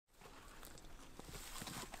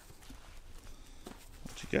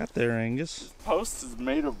got there, Angus? Post is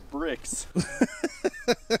made of bricks.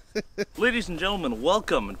 Ladies and gentlemen,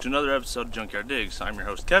 welcome to another episode of Junkyard Digs. I'm your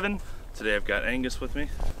host, Kevin. Today I've got Angus with me.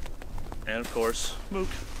 And of course, Mook.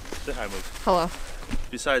 Say hi, Mook. Hello.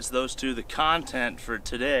 Besides those two, the content for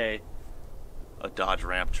today, a Dodge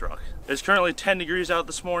Ramp truck. It's currently 10 degrees out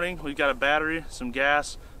this morning. We've got a battery, some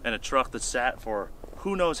gas, and a truck that's sat for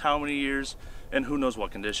who knows how many years and who knows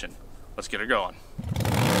what condition. Let's get her going.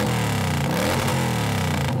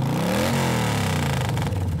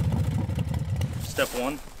 Step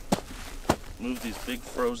one, move these big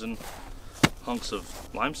frozen hunks of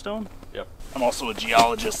limestone. Yep. I'm also a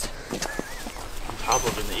geologist. On top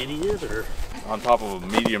of an idiot, or On top of a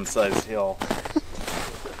medium-sized hill.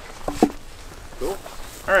 cool.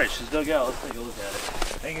 All right, she's dug out. Let's take a look at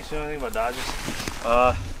it. Angus, you know anything about Dodges?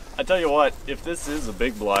 I tell you what, if this is a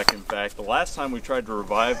big block, in fact, the last time we tried to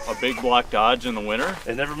revive a big block Dodge in the winter,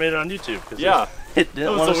 It never made it on YouTube. yeah, it it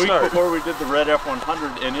didn't was want the to week start. before we did the red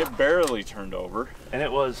F100, and it barely turned over. And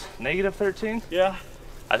it was negative 13. Yeah.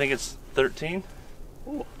 I think it's 13.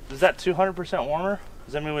 Ooh. Is that 200% warmer?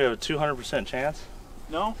 Does that mean we have a 200% chance?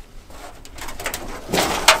 No?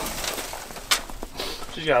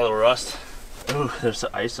 She's got a little rust. Ooh, there's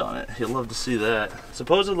the ice on it. You'll love to see that.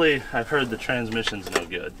 Supposedly, I've heard the transmission's no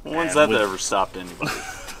good. When's And that ever stopped anybody?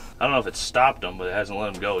 I don't know if it stopped them, but it hasn't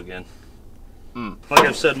let them go again. Like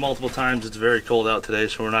I've said multiple times, it's very cold out today,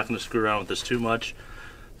 so we're not going to screw around with this too much.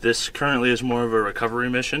 This currently is more of a recovery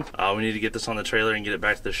mission. We need to get this on the trailer and get it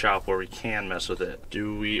back to the shop where we can mess with it.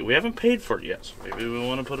 We haven't paid for it yet, so maybe we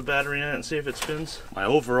want to put a battery in it and see if it spins. My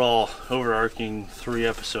overarching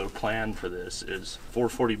 3-episode plan for this is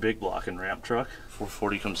 440 big block and ramp truck.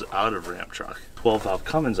 440 comes out of ramp truck. 12-valve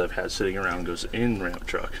Cummins I've had sitting around goes in ramp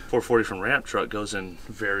truck. 440 from ramp truck goes in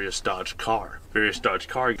various Dodge car. Various Dodge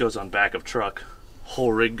car goes on back of truck.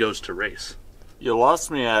 Whole rig goes to race. You lost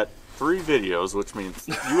me at 3 videos, which means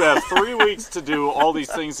you have 3 weeks to do all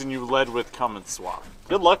these things, and you led with Cummins swap.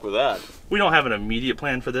 Good luck with that. We don't have an immediate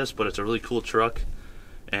plan for this, but it's a really cool truck,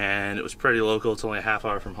 and it was pretty local. It's only a half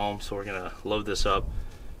hour from home, so we're gonna load this up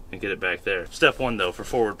and get it back there. Step one, though, for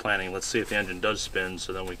forward planning, let's see if the engine does spin,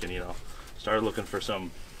 so then we can, start looking for some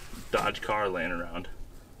Dodge car laying around.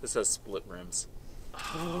 This has split rims.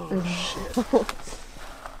 Oh, shit.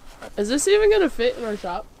 Is this even gonna fit in our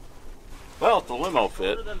shop? Well, if the limo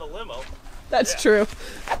fit. Better than the limo. That's true.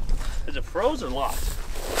 Is it froze or locked?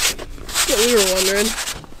 That's what we were wondering.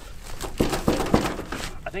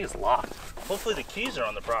 I think it's locked. Hopefully the keys are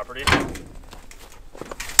on the property.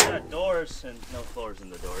 Got doors and no floors in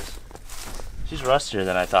the doors. She's rustier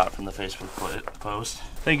than I thought from the Facebook post.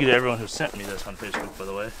 Thank you to everyone who sent me this on Facebook, by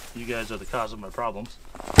the way. You guys are the cause of my problems.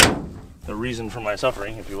 The reason for my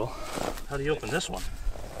suffering, if you will. How do you open this one?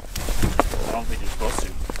 I don't think you're supposed to.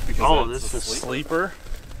 Oh, this is a sleeper.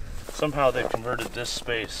 Somehow they converted this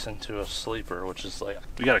space into a sleeper, which is like,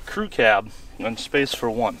 we got a crew cab and space for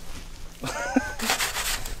one.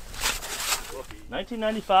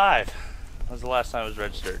 1995 was the last time it was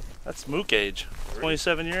registered. That's Mook age,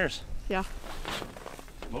 27 years. Yeah.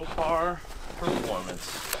 Mopar performance.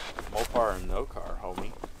 Mopar and no car,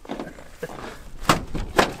 homie.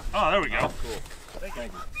 Oh, there we go. Oh, cool. Thank you.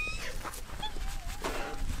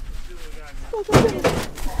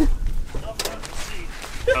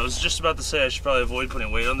 I was just about to say I should probably avoid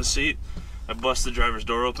putting weight on the seat. I busted the driver's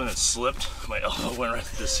door open and slipped. My elbow went right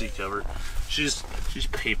through the seat cover. She's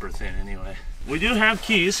paper thin anyway. We do have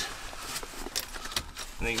keys.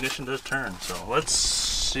 And the ignition does turn, so let's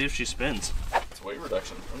see if she spins. It's weight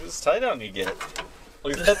reduction. Look at this tie down you get.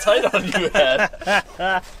 Look at that tie down you had.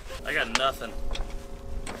 I got nothing.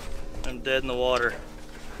 I'm dead in the water.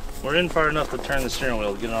 We're in far enough to turn the steering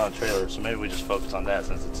wheel to get it on the trailer, so maybe we just focus on that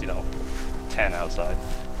since it's, 10 outside.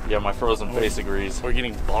 Yeah, my frozen face agrees. We're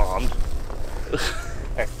getting bombed.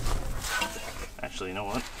 Actually, you know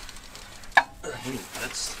what?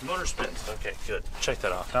 That's motor spins. Okay, good. Check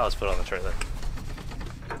that off. Now let's put it on the trailer.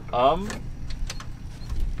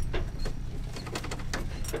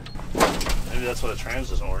 Maybe that's why the trans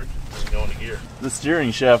doesn't work. It doesn't go into gear. The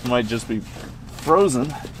steering shaft might just be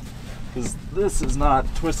frozen, because this is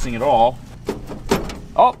not twisting at all.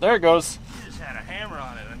 Oh, there it goes. You just had a hammer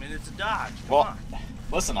on it. I mean, it's a Dodge. Come Well, on.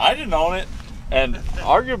 listen, I didn't own it, and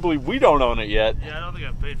arguably we don't own it yet. Yeah, I don't think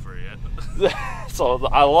I've paid for it yet. So the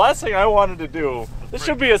last thing I wanted to do, this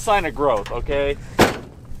should be a sign of growth, okay?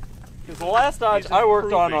 Because the last Dodge I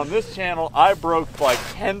worked on this channel, I broke like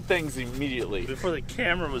 10 things immediately. Before the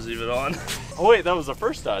camera was even on. Oh wait, that was the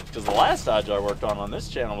first Dodge, because the last Dodge I worked on this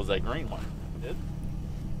channel was that green one.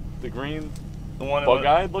 The green The one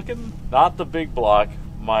bug-eyed looking? Not the big block,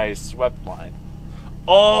 my swept line.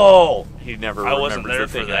 Oh! He never I wasn't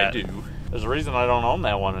remembers there the for thing I that. do. There's a reason I don't own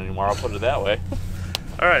that one anymore, I'll put it that way.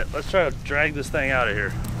 Alright, let's try to drag this thing out of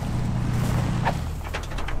here.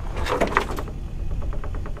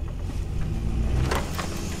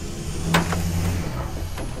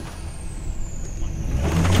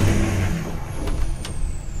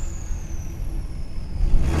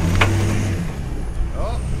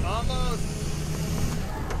 Oh, almost.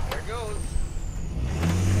 There it goes.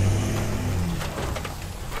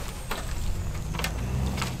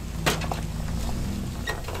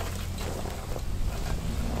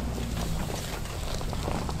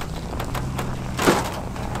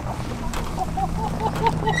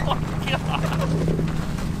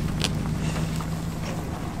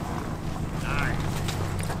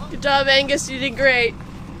 Good job, Angus. You did great.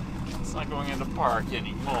 It's not going into park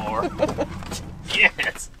anymore.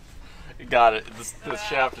 Yes! Got it. This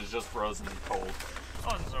shaft is just frozen and cold.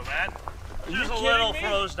 That wasn't so bad. There's a kidding little me?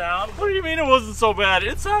 froze down. What do you mean it wasn't so bad?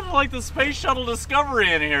 It sounded like the Space Shuttle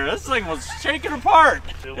Discovery in here. This thing was shaking apart.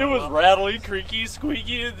 It was rattly, creaky,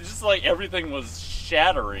 squeaky. It's just like everything was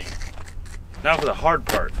shattering. Now for the hard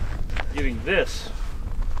part. Getting this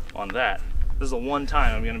on that. This is the one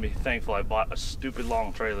time I'm going to be thankful I bought a stupid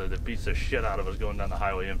long trailer that beats the shit out of us going down the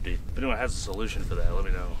highway empty. If anyone has a solution for that, let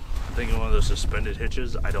me know. I'm thinking one of those suspended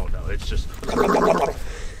hitches. I don't know. It's just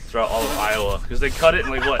throughout all of Iowa. Because they cut it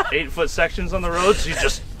in like, what, 8-foot sections on the road? So you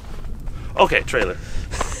just... Okay, trailer.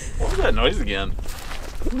 What was that noise again?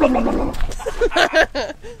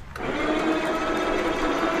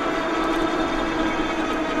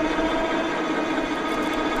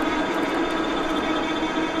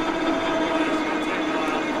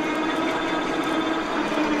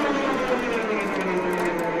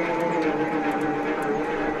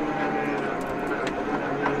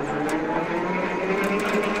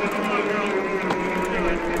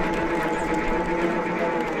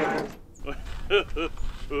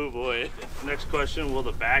 Oh boy. Next question, will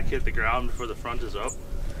the back hit the ground before the front is up?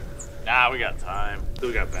 Nah, we got time. Do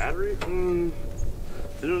we got battery? I don't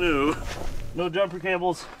know. No jumper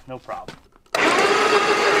cables, no problem.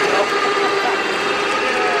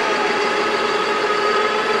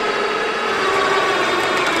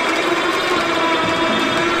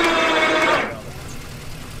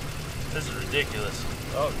 This is ridiculous.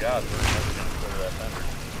 Oh god, we're never gonna clear that fender.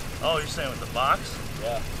 Oh, you're saying with the box?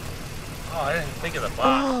 Yeah. Oh, I didn't think of the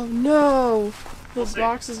box. Oh no! We'll This see.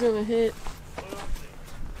 box is gonna hit.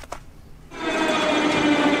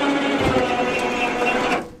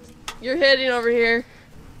 You're hitting over here.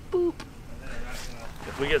 Boop.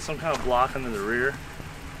 If we get some kind of blocking in the rear,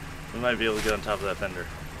 we might be able to get on top of that fender.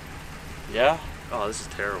 Yeah? Oh, this is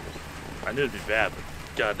terrible. I knew it'd be bad, but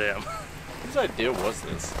goddamn. Whose idea was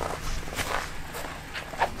this?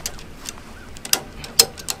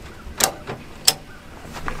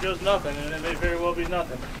 It goes nothing, and it may very well be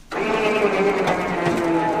nothing.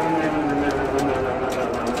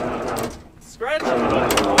 Scratch it.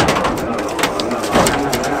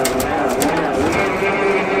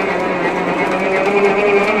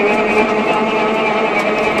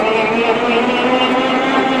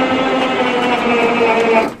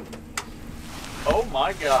 Oh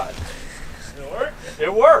my god. It work?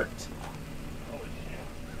 It worked. Holy shit.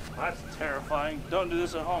 That's terrifying. Don't do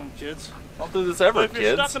this at home, kids. Don't do this ever, But if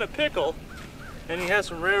you're kids. stuck in a pickle, and you have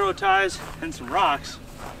some railroad ties and some rocks,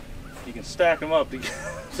 you can stack them up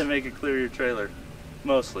to make it clear your trailer.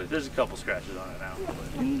 Mostly. There's a couple scratches on it now. But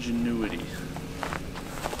ingenuity.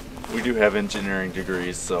 We do have engineering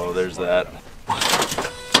degrees, so there's that.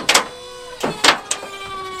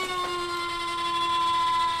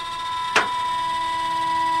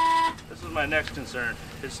 This is my next concern.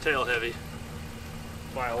 It's tail heavy.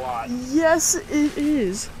 By a lot. Yes, it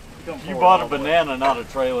is. You bought a banana, not a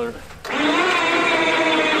trailer.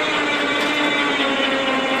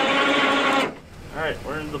 Alright,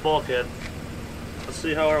 we're into the bulkhead. Let's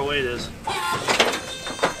see how our weight is.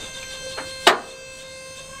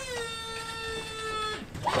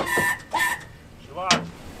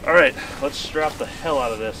 Alright, let's strap the hell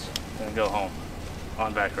out of this and go home.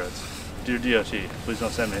 On back roads. Dear DOT, please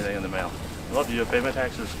don't send me anything in the mail. I love you, I pay my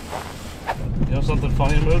taxes. You know something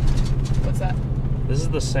funny, Mook? What's that? This is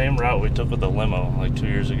the same route we took with the limo like 2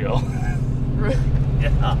 years ago.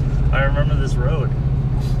 Yeah, I remember this road.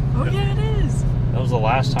 Oh yeah, it is. That was the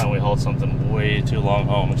last time we hauled something way too long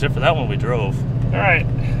home, except for that one we drove. Alright,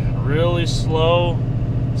 really slow,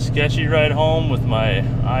 sketchy ride home with my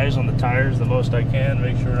eyes on the tires the most I can,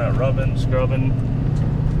 make sure we're not rubbing, scrubbing.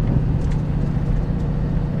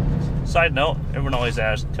 Side note, everyone always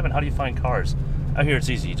asks, Kevin, how do you find cars? Out here it's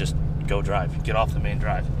easy, you just go drive, get off the main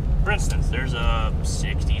drive. For instance, there's a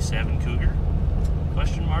 67 Cougar. Go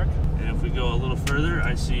mark. And if we go a little further,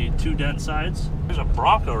 I see 2 dent sides. There's a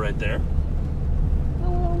Bronco right there.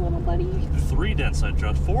 Hello, little buddy. 3 dent side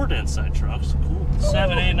trucks, 4 dent side trucks. Cool.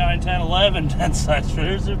 7, 8, 9, 10, 11 dent side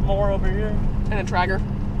trucks. There's more over here. And a tracker.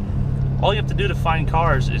 All you have to do to find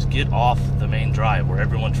cars is get off the main drive where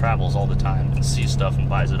everyone travels all the time and sees stuff and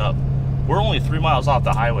buys it up. We're only 3 miles off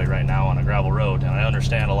the highway right now on a gravel road, and I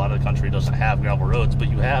understand a lot of the country doesn't have gravel roads, but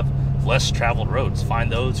you have less traveled roads.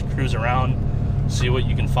 Find those, cruise around, see what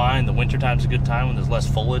you can find. The wintertime's a good time when there's less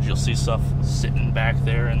foliage. You'll see stuff sitting back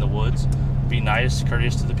there in the woods. Be nice,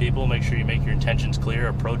 courteous to the people. Make sure you make your intentions clear.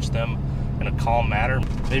 Approach them in a calm manner.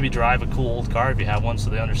 Maybe drive a cool old car if you have one, so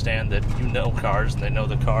they understand that you know cars and they know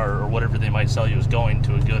the car or whatever they might sell you is going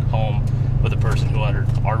to a good home with a person who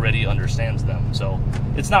already understands them. So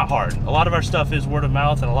it's not hard. A lot of our stuff is word of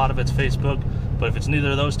mouth and a lot of it's Facebook, but if it's neither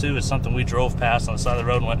of those two, it's something we drove past on the side of the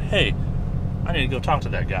road and went, hey, I need to go talk to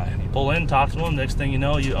that guy. You pull in, talk to him, next thing you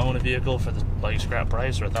know, you own a vehicle for the like scrap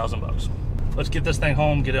price or $1,000. Let's get this thing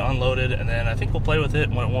home, get it unloaded, and then I think we'll play with it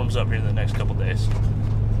when it warms up here in the next couple days.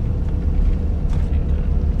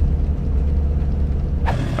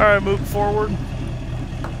 Alright, moving forward.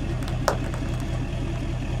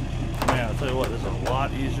 Man, I'll tell you what, this is a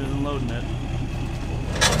lot easier than loading it.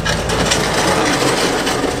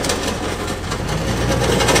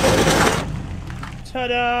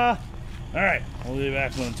 Ta-da! Alright, we'll be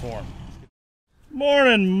back when it's warm.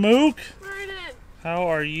 Morning, Mook! Morning. How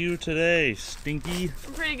are you today, Stinky?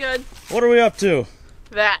 I'm pretty good. What are we up to?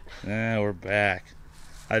 That. We're back.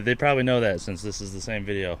 They probably know that since this is the same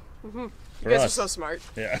video. Mm-hmm. For You guys us, are so smart.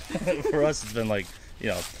 Yeah. For us, it's been like,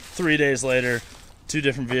 3 days later, 2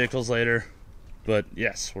 different vehicles later. But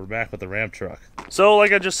yes, we're back with the Ram truck. So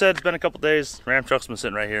like I just said, it's been a couple days. Ram truck's been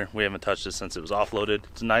sitting right here. We haven't touched it since it was offloaded.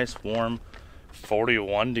 It's a nice, warm,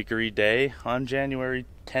 41-degree day on January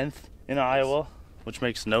 10th in Iowa, which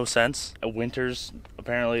makes no sense. Winters,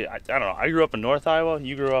 apparently, I don't know. I grew up in North Iowa.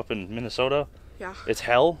 You grew up in Minnesota. Yeah. It's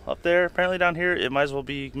hell up there. Apparently down here, it might as well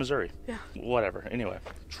be Missouri. Yeah. Whatever. Anyway,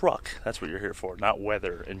 truck. That's what you're here for, not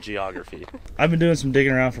weather and geography. I've been doing some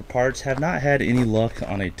digging around for parts. Have not had any luck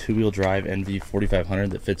on a 2-wheel drive NV 4500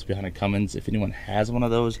 that fits behind a Cummins. If anyone has one of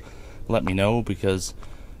those, let me know, because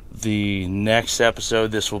the next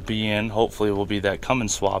episode this will be in, hopefully, will be that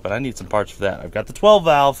Cummins swap, and I need some parts for that. I've got the 12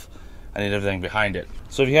 valve. I need everything behind it.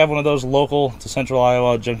 So if you have one of those local to Central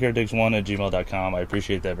Iowa, junkyarddigs1@gmail.com, I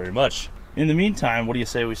appreciate that very much. In the meantime, what do you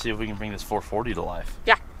say we see if we can bring this 440 to life?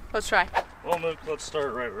 Yeah, let's try. Well, Mook, let's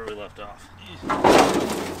start right where we left off.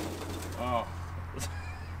 Oh.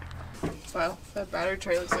 Wow, that battery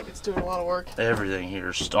tray looks like it's doing a lot of work. Everything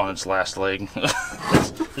here is on its last leg.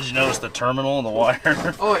 Did you notice the terminal and the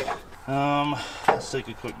wire? Oh, yeah. Let's take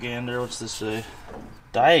a quick gander. What's this say?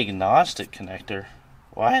 Diagnostic connector.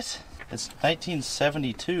 What? It's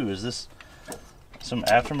 1972. Is this some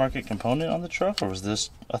aftermarket component on the truck, or was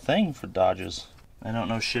this a thing for Dodges? I don't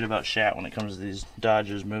know shit about shat when it comes to these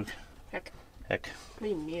Dodges, Mook. Heck.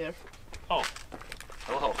 Me neither. Oh.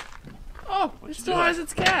 Hello. Oh, it still has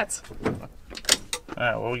its cats.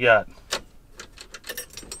 Alright, what we got?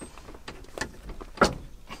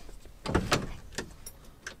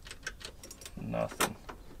 Nothing.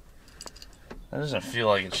 That doesn't feel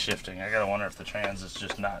like it's shifting. I gotta wonder if the trans is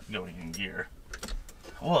just not going in gear.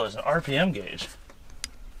 Whoa, there's an RPM gauge.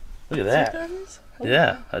 Look at that. What that is?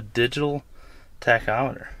 Yeah, a digital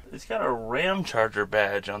tachometer. It's got a Ram Charger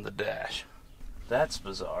badge on the dash. That's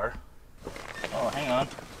bizarre. Oh, hang on.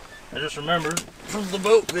 I just remembered from the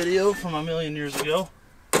boat video from a million years ago.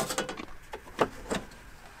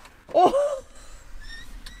 Oh!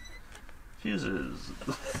 Fuses.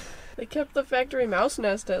 They kept the factory mouse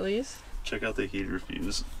nest at least. Check out the heater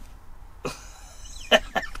fuse.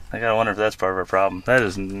 I gotta wonder if that's part of our problem. That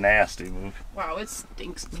is nasty, Mook. Wow, it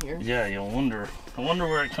stinks in here. Yeah, you wonder. I wonder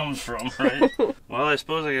where it comes from, right? Well, I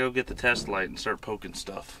suppose I gotta go get the test light and start poking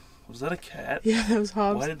stuff. Was that a cat? Yeah, that was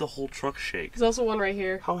Hobbs. Why did the whole truck shake? There's also one right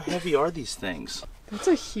here. How heavy are these things? That's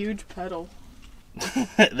a huge pedal.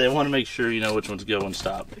 They want to make sure you know which one's go and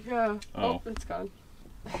stop. Yeah. Oh, it's gone.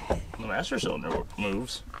 The master cylinder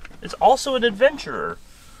moves. It's also an adventurer.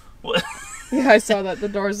 What? Yeah, I saw that. The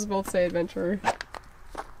doors both say adventurer.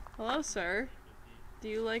 Hello, sir. Do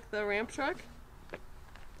you like the ramp truck?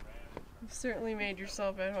 You've certainly made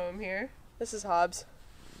yourself at home here. This is Hobbs.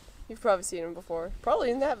 You've probably seen him before.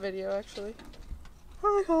 Probably in that video, actually.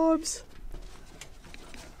 Hi, Hobbs.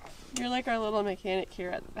 You're like our little mechanic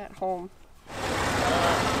here at home.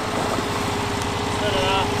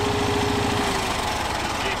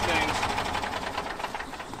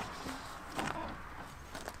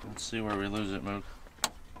 Let's see where we lose it, Mook.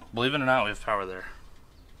 Believe it or not, we have power there.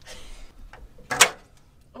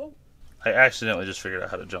 I accidentally just figured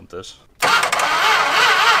out how to jump this.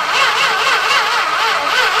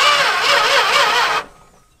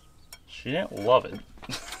 She didn't love it.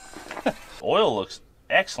 Oil looks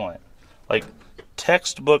excellent. Like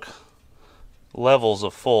textbook levels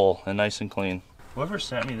of full and nice and clean. Whoever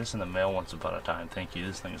sent me this in the mail once upon a time, thank you.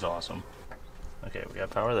 This thing is awesome. Okay, we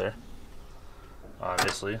got power there.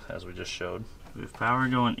 Obviously, as we just showed. We have power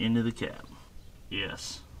going into the cab.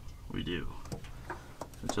 Yes, we do.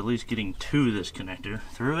 It's at least getting to this connector.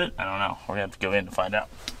 Through it? I don't know. We're gonna have to go in to find out.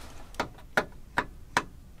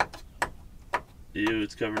 Ew,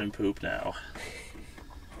 it's covered in poop now.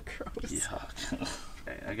 Gross. Yuck.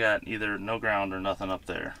 Okay, I got either no ground or nothing up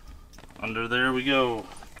there. Under there we go.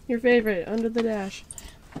 Your favorite, under the dash.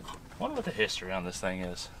 I wonder what the history on this thing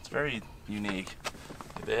is. It's very unique.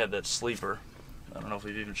 They had that sleeper. I don't know if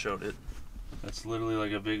we've even showed it. That's literally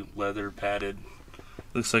like a big leather padded,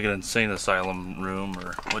 looks like an insane asylum room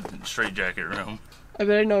or what, straitjacket room. I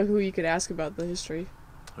bet I know who you could ask about the history.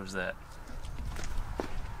 Who's that?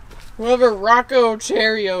 Whoever Rocco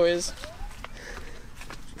Cherio is.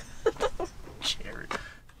 Cherry.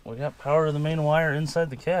 We got power to the main wire inside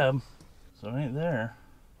the cab, so it ain't there.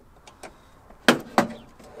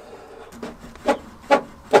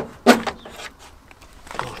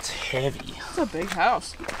 Oh, it's heavy. It's a big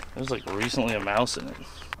house. There's like recently a mouse in it.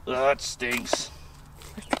 Oh, it stinks.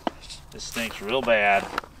 This stinks real bad.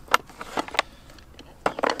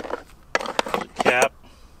 There's a cap.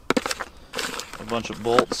 A bunch of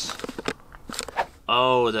bolts.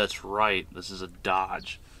 Oh, that's right. This is a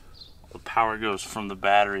Dodge. The power goes from the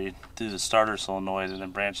battery through the starter solenoid and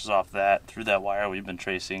then branches off that through that wire we've been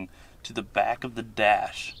tracing to the back of the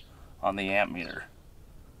dash on the amp meter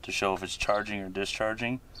to show if it's charging or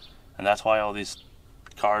discharging. And that's why all these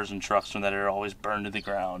cars and trucks from that era always burned to the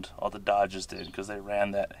ground. All the Dodges did, because they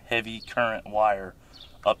ran that heavy current wire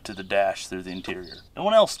up to the dash through the interior. No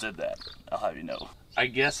one else did that, I'll have you know. I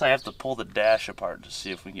guess I have to pull the dash apart to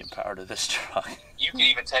see if we can get power to this truck. You can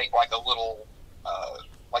even take like a little,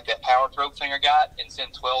 like that power probe thing I got and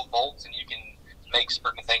send 12 volts and you can make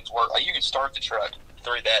certain things work. Like you can start the truck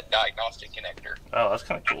through that diagnostic connector. Oh, that's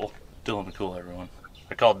kind of cool. Dylan McCool, everyone.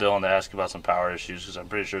 I called Dylan to ask about some power issues because I'm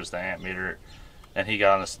pretty sure it's the amp meter. And he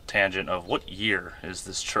got on this tangent of what year is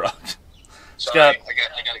this truck? Sorry, I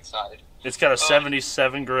got excited. It's got a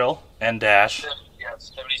 77 grill and dash. Yeah,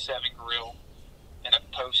 77 grill and a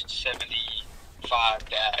post 75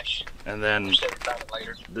 dash. And then 75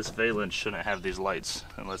 later. This Valence shouldn't have these lights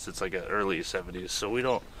unless it's like an early 70s. So we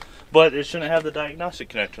don't, but it shouldn't have the diagnostic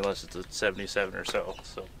connector unless it's a 77 or so.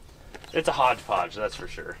 So it's a hodgepodge, that's for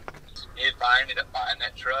sure. If I ended up buying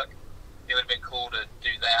that truck, it would have been cool to do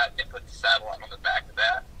that and put the satellite on the back of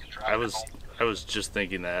that and drive it home. I was just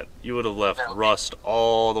thinking that. You would have left rust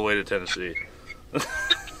all the way to Tennessee. From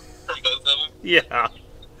both of them? Yeah.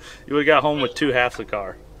 You would have got home with two halves of the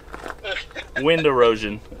car. Wind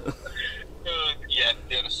erosion. Yeah,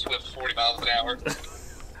 doing a swift 40 miles an hour.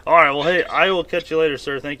 Alright, well, hey, I will catch you later,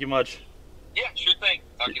 sir. Thank you much. Yeah, sure thing.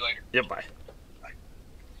 Talk to you later. Yep, bye.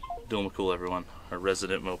 Dylan McCool, everyone. Our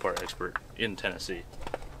resident Mopar expert in Tennessee.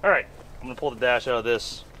 Alright, I'm going to pull the dash out of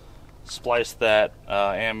this, splice that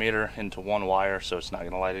ammeter into one wire so it's not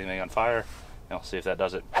going to light anything on fire, and I'll see if that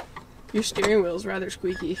does it. Your steering wheel's rather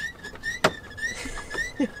squeaky.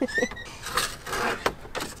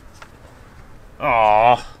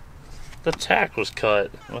 Aww, the tack was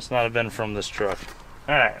cut. Must not have been from this truck.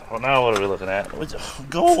 Alright, well now what are we looking at?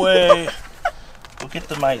 Go away! Go get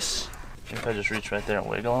the mice. If I just reach right there and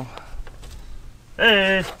wiggle them.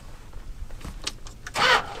 Hey!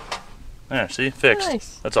 There, see? Fixed.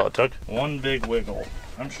 Nice. That's all it took. One big wiggle.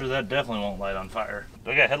 I'm sure that definitely won't light on fire.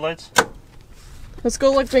 Do I got headlights? Let's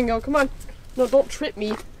go look, Bingo. Come on. No, don't trip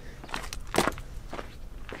me.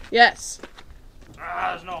 Yes.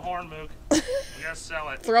 Ah, there's no horn, Mook. We gotta sell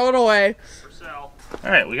it. Throw it away. For sale.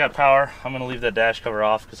 Alright, we got power. I'm gonna leave that dash cover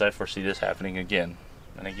off because I foresee this happening again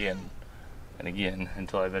and again and again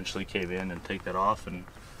until I eventually cave in and take that off and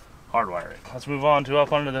hardwire it. Let's move on to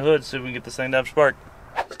up under the hood so we can get this thing to have spark.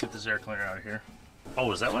 Let's get this air cleaner out of here.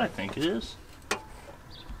 Oh, is that what I think it is?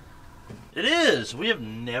 It is! We have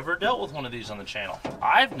never dealt with one of these on the channel.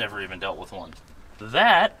 I've never even dealt with one.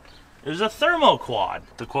 That is a thermoquad.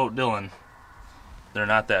 To quote Dylan, they're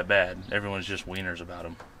not that bad. Everyone's just wieners about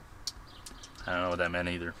them. I don't know what that meant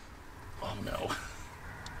either. Oh no.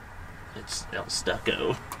 It's El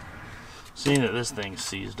Stucco. Seeing that this thing's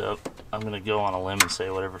seized up, I'm going to go on a limb and say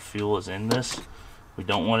whatever fuel is in this, we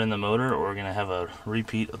don't want in the motor, or we're going to have a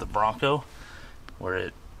repeat of the Bronco where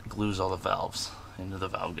it glues all the valves into the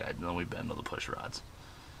valve guide and then we bend all the push rods.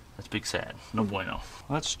 That's big sad. No bueno.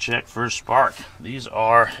 Let's check for a spark. These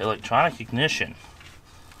are electronic ignition.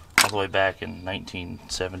 All the way back in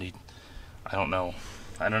 1970. I don't know.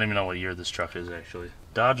 I don't even know what year this truck is actually.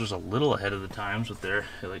 Dodge was a little ahead of the times with their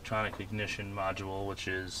electronic ignition module, which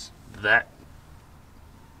is that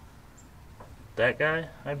guy,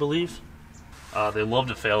 I believe. They love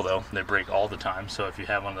to fail though. They break all the time, so if you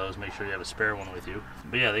have one of those, make sure you have a spare one with you.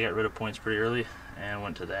 But yeah, they got rid of points pretty early and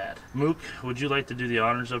went to that. Mook, would you like to do the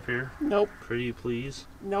honors up here? Nope. Pretty please?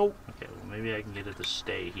 Nope. Okay, well maybe I can get it to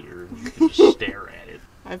stay here and you can just stare at it.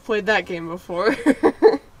 I've played that game before.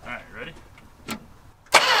 Alright, ready?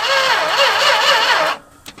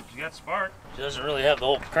 You got spark. She doesn't really have the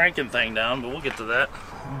whole cranking thing down, but we'll get to that.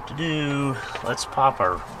 What to do? Let's pop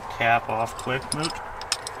our cap off quick, Mook,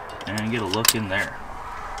 and get a look in there.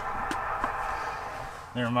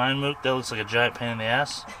 Never mind, Mook, that looks like a giant pain in the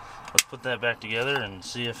ass. Let's put that back together and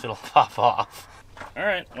see if it'll pop off.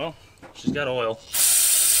 Alright, well, she's got oil. Let's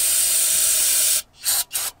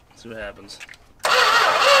see what happens.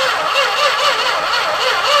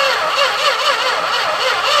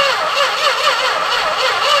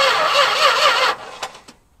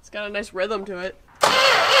 It's got a nice rhythm to it.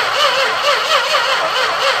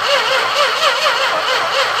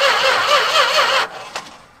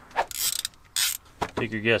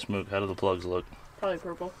 Take your guess, Mook. How do the plugs look? Probably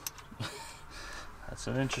purple. That's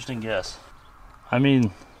an interesting guess. I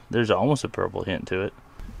mean, there's almost a purple hint to it.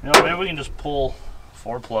 You know, maybe we can just pull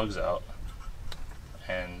 4 plugs out,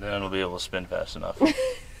 and then we'll be able to spin fast enough. And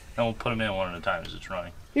we'll put them in one at a time as it's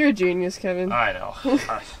running. You're a genius, Kevin. I know.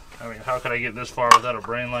 I mean, how could I get this far without a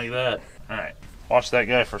brain like that? Alright, watch that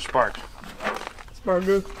guy for spark. Spark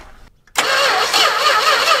Mook.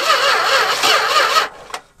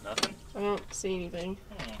 Nothing? I don't see anything.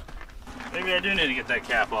 Maybe I do need to get that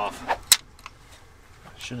cap off.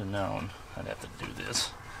 I should have known I'd have to do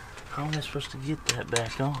this. How am I supposed to get that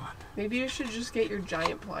back on? Maybe you should just get your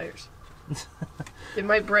giant pliers. It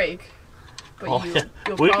might break, but Oh,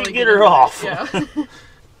 you'll we probably can get her away. off. Yeah.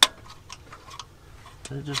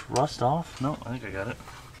 Did it just rust off? No, I think I got it.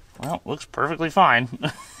 Well, looks perfectly fine.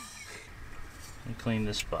 Let me clean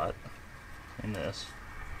this spot. Clean this.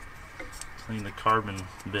 Clean the carbon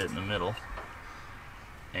bit in the middle.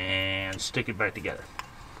 And stick it back together.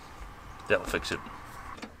 That'll fix it.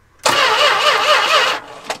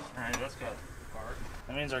 Alright, that's got spark.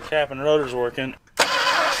 That means our cap and rotor's working.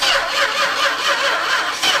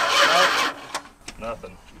 Nope.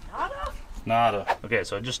 Nothing. Nada. Okay,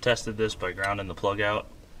 so I just tested this by grounding the plug out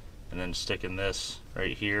and then sticking this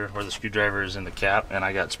right here where the screwdriver is in the cap, and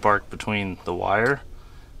I got spark between the wire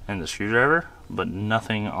and the screwdriver, but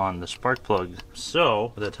nothing on the spark plug.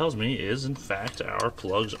 So what that tells me is, in fact, our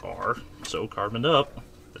plugs are so carboned up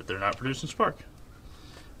that they're not producing spark,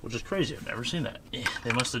 which is crazy. I've never seen that.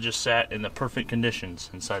 They must have just sat in the perfect conditions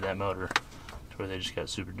inside that motor to where they just got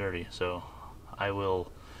super dirty. So I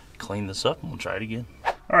will clean this up and we'll try it again.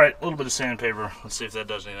 All right, a little bit of sandpaper. Let's see if that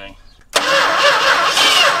does anything.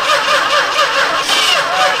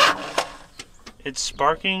 It's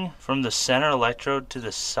sparking from the center electrode to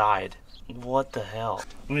the side. What the hell?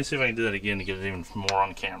 Let me see if I can do that again to get it even more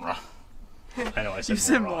on camera. I know I said You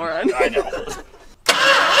said moron. moron. I know.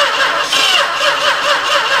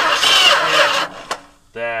 Yeah,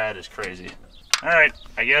 that is crazy. All right,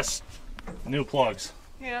 I guess new plugs.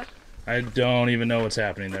 Yeah. I don't even know what's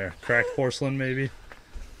happening there. Cracked porcelain, maybe?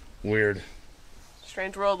 Weird.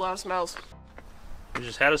 Strange world, a lot of smells. We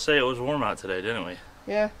just had to say it was warm out today, didn't we?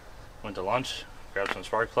 Yeah. Went to lunch, grabbed some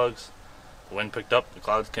spark plugs. The wind picked up, the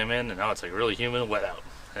clouds came in, and now it's like really humid and wet out.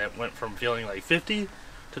 And it went from feeling like 50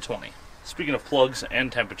 to 20. Speaking of plugs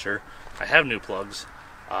and temperature, I have new plugs.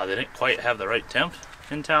 They didn't quite have the right temp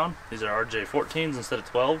in town. These are RJ14s instead of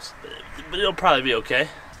 12s, but it'll probably be okay.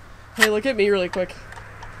 Hey, look at me really quick.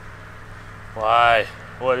 Why?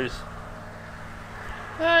 What is...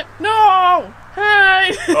 No!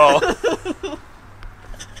 Hey! Oh.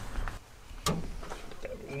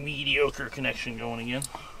 Mediocre connection going again.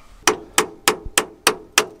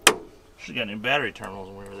 Should've got new battery terminals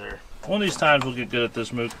when we were there. One of these times we'll get good at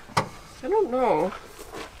this, Mook. I don't know.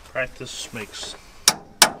 Practice makes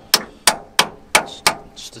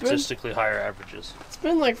statistically higher averages. It's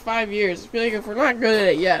been like 5 years. I feel like if we're not good at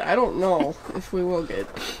it yet, I don't know if we will get.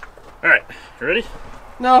 Alright, you ready?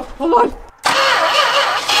 No, hold on.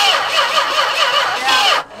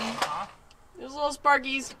 There's little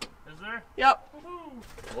sparkies. Is there? Yep.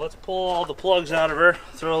 Well, let's pull all the plugs out of her,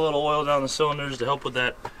 throw a little oil down the cylinders to help with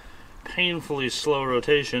that painfully slow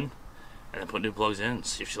rotation, and then put new plugs in and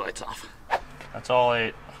see if she lights off. That's all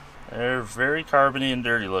 8. They're very carbony and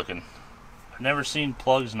dirty looking. I've never seen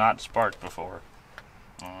plugs not spark before.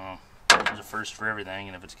 There's a first for everything,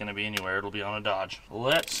 and if it's going to be anywhere, it'll be on a Dodge.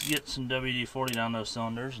 Let's get some WD-40 down those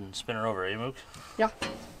cylinders and spin her over, eh, Mook? Yeah.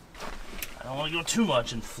 I don't want to go too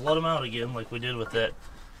much and flood them out again like we did with that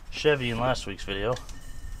Chevy in last week's video.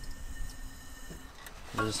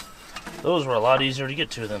 Those were a lot easier to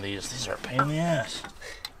get to than these. These are a pain in the ass.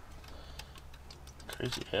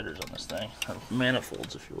 Crazy headers on this thing.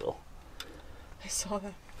 Manifolds, if you will. I saw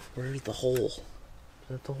that. Where's the hole? Is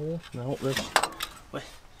that the hole? No, that's... Wait.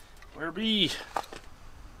 Where be?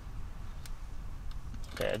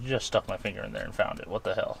 Okay, I just stuck my finger in there and found it. What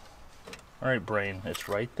the hell? Alright, brain. It's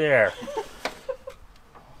right there.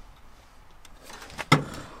 What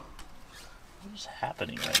is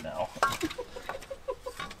happening right now?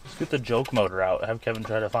 Let's get the joke motor out. Have Kevin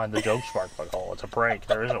try to find the joke spark plug hole. It's a prank.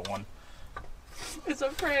 There isn't one. It's a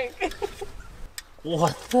prank.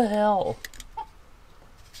 What the hell?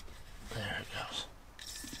 There it goes.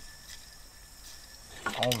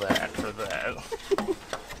 All that for that.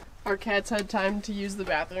 Our cats had time to use the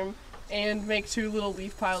bathroom and make 2 little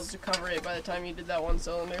leaf piles to cover it by the time you did that 1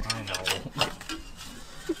 cylinder. I know.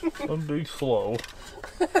 I'm big slow.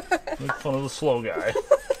 Make fun of the slow guy.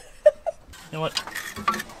 You know what?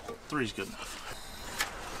 3's good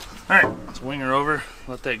enough. Alright, let's wing her over.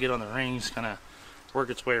 Let that get on the rings, kind of work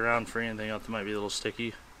its way around for anything else that might be a little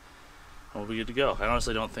sticky. And we'll be good to go. I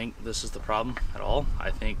honestly don't think this is the problem at all.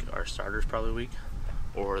 I think our starter's probably weak,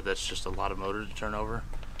 or that's just a lot of motor to turn over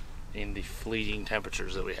in the fleeting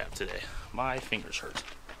temperatures that we have today. My fingers hurt.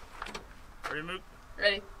 Ready, Mook?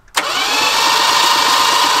 Ready.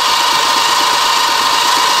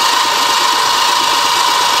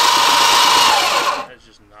 That's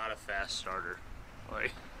just not a fast starter.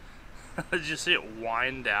 Like, did you see it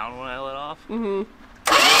wind down when I let off? Mm-hmm.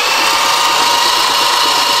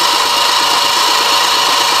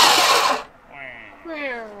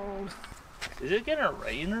 Is it gonna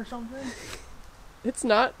rain or something? It's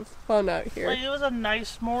not fun out here. Like, it was a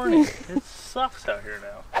nice morning. It sucks out here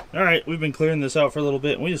now. Alright, we've been clearing this out for a little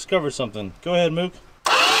bit and we discovered something. Go ahead, Mook.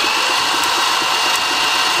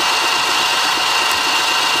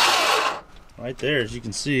 Right there, as you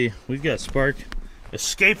can see, we've got spark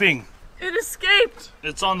escaping. It escaped!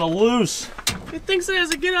 It's on the loose. It thinks it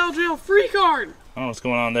has a get out of jail free card! I don't know what's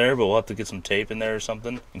going on there, but we'll have to get some tape in there or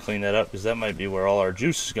something and clean that up, because that might be where all our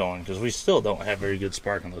juice is going, because we still don't have very good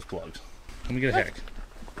spark on those plugs. Let me get a heck.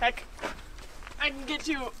 Heck. I can get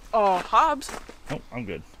you, Hobbs. Oh, I'm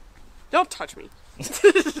good. Don't touch me.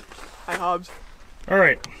 Hi, Hobbs.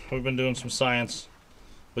 Alright, we've been doing some science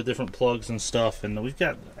with different plugs and stuff, and we've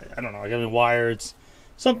got, I don't know, I got a wire. It's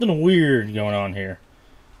something weird going on here.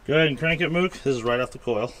 Go ahead and crank it, Mook. This is right off the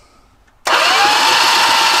coil.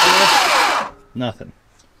 Nothing.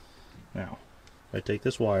 Now, if I take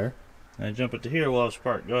this wire and I jump it to here, we'll have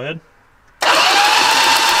spark. Go ahead.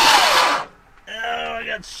 Oh, I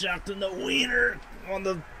got shocked in the wiener on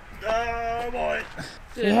the... Oh, boy.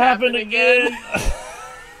 Did it happen again?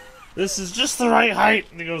 This is just the right height.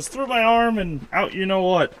 It goes through my arm and out you know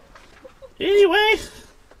what. Anyway,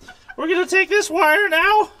 we're going to take this wire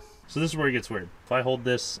now. So this is where it gets weird. If I hold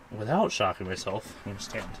this without shocking myself, I'm going to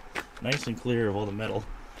stand nice and clear of all the metal.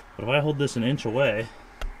 But if I hold this an inch away,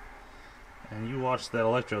 and you watch that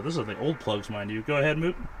electrode, this is the old plugs, mind you. Go ahead,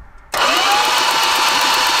 Mook.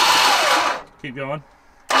 Keep going.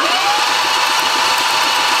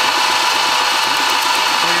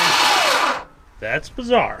 That's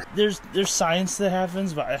bizarre. There's science that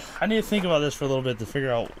happens, but I need to think about this for a little bit to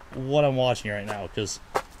figure out what I'm watching right now, because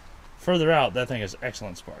further out, that thing is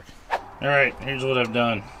excellent spark. Alright, here's what I've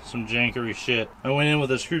done. Some jankery shit. I went in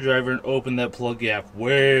with a screwdriver and opened that plug gap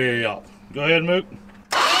way up. Go ahead, Mook.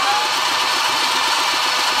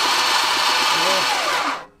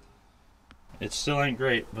 It still ain't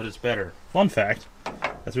great, but it's better. Fun fact,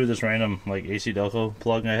 I threw this random like AC Delco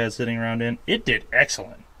plug I had sitting around in. It did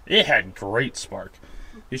excellent. It had great spark.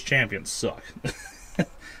 These champions suck.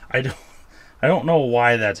 I don't know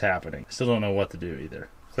why that's happening. I still don't know what to do either.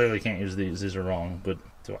 Clearly can't use these. These are wrong, but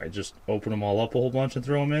do I just open them all up a whole bunch and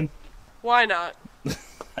throw them in? Why not?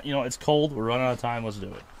 You know, it's cold. We're running out of time. Let's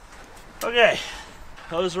do it. Okay.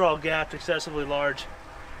 Those are all gapped excessively large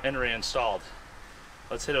and reinstalled.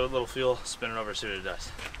 Let's hit it with a little fuel, spin it over, see what it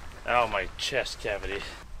does. Oh, my chest cavity.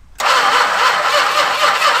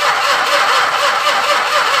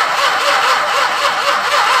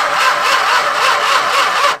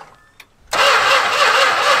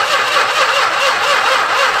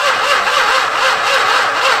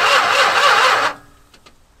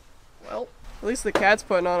 At least the cat's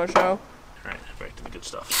putting on a show. Alright, back to the good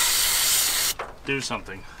stuff. Do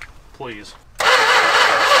something, please.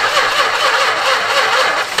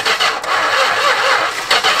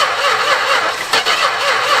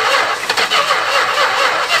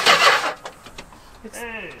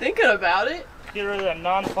 what about it. Get rid of that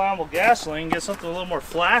non-flammable gasoline, get something a little more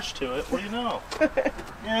flash to it. What do you know? Yeah,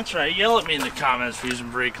 that's right. Yell at me in the comments for using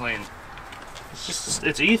brake clean. It's just,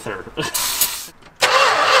 it's ether.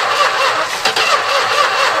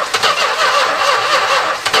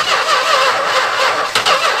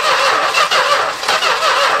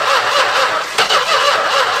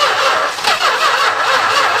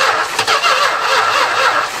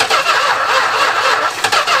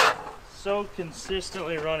 So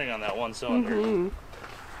consistently running on that one cylinder. Mm-hmm.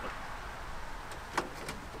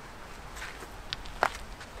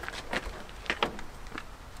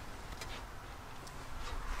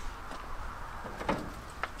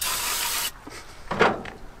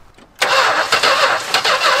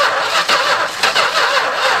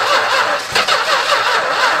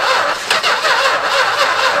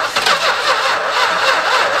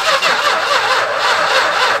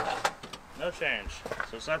 No change.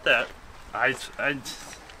 So it's not that. I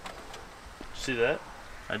see that?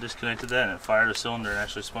 I disconnected that and it fired a cylinder and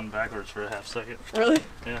actually spun backwards for a half second. Really?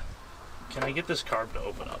 Yeah. Can I get this carb to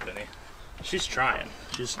open up any? She's trying.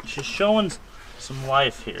 She's showing some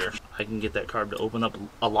life here. I can get that carb to open up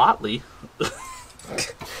a lotly.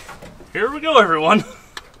 Here we go, everyone.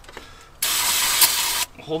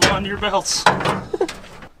 Hold on to your belts.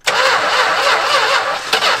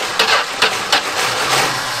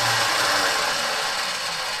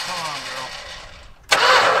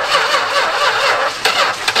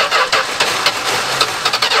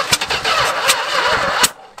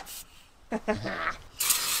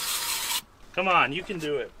 Come on, you can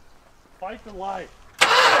do it. Fight for life.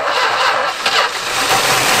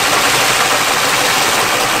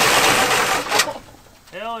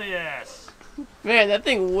 Hell yes. Man, that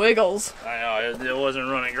thing wiggles. I know, it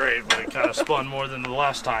wasn't running great, but it kind of spun more than the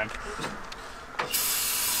last time.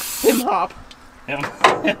 Him hop. Him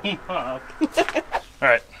hop.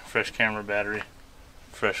 Alright, fresh camera battery.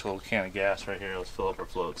 Fresh little can of gas right here. Let's fill up our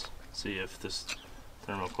floats. See if this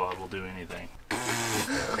thermoquad will do anything.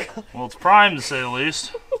 Well, it's primed to say the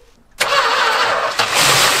least.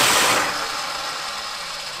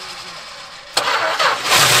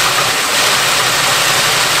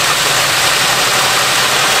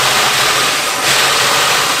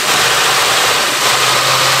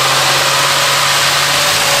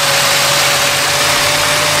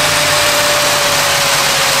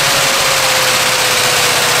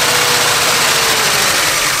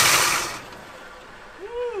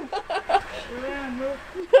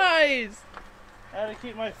 Nice! I had to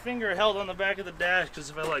keep my finger held on the back of the dash because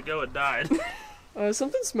if I let go, it died. Is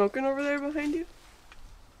something smoking over there behind you?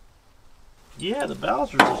 Yeah, the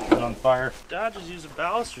ballast resistor's on fire. Dodges use a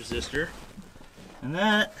ballast resistor, and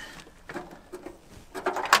that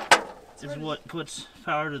is what puts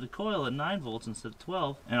power to the coil at 9 volts instead of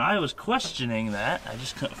 12. And I was questioning that, I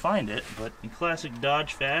just couldn't find it, but in classic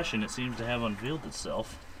Dodge fashion, it seems to have unveiled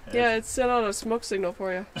itself. Yeah, it sent out a smoke signal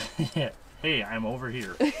for you. Yeah. Hey, I'm over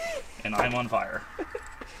here, and I'm on fire.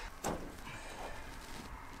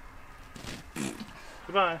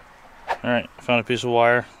 Goodbye. Alright, I found a piece of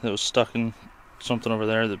wire that was stuck in something over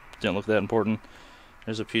there that didn't look that important.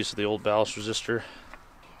 There's a piece of the old ballast resistor.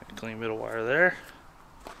 A clean bit of wire there.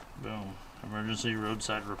 Boom. Emergency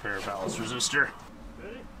roadside repair ballast resistor.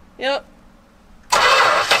 Ready? Yep.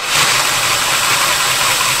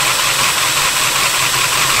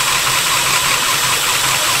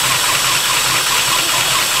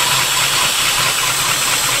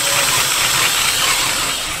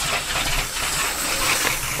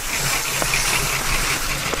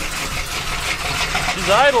 She's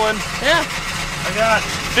idling. Yeah. I got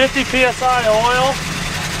 50 psi oil.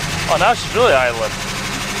 Oh, now she's really idling.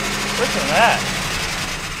 Listen to that.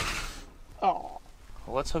 Oh.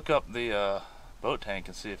 Well, let's hook up the boat tank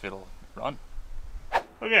and see if it'll run.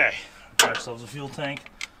 Okay, got ourselves a fuel tank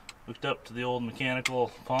hooked up to the old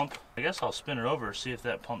mechanical pump. I guess I'll spin it over, see if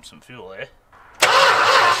that pumps some fuel, eh?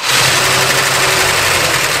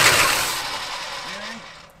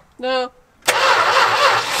 No.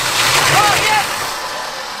 Oh, yeah!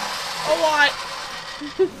 A lot.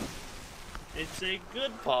 It's a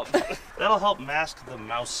good pump. That'll help mask the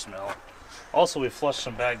mouse smell. Also, we flushed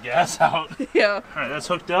some bad gas out. Yeah. Alright, that's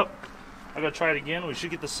hooked up. I'm gonna try it again. We should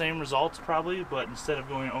get the same results probably, but instead of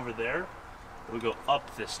going over there, we'll go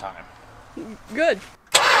up this time. Good.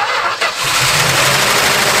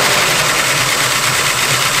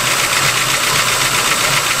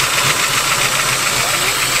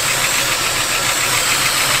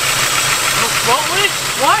 Boat leak?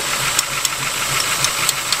 What?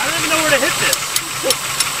 I don't even know where to hit this.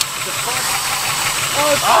 Oh,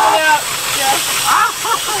 it's coming out. Yes.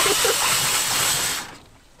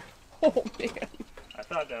 Oh, man. I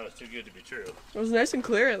thought that was too good to be true. It was nice and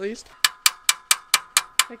clear, at least.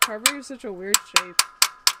 That carburetor is such a weird shape.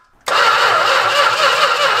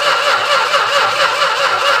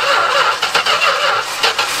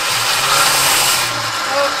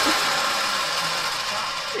 Oh.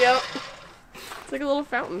 Yep. It's like a little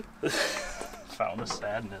fountain. Fountain of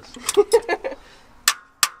sadness.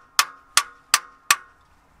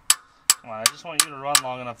 Come on, I just want you to run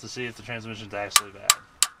long enough to see if the transmission's actually bad.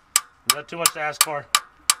 Is that too much to ask for?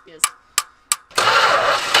 Yes.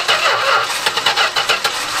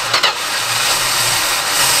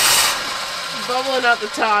 Bubbling out the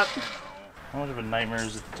top. How much of a nightmare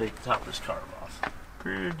is it to take the top of this carb off?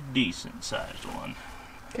 Pretty decent sized one.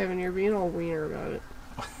 Kevin, you're being all wiener about it.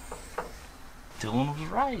 Dylan was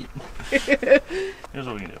right. Here's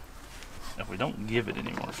what we can do. If we don't give it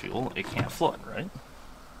any more fuel, it can't flood, right?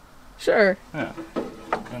 Sure. Yeah.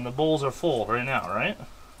 And the bowls are full right now, right?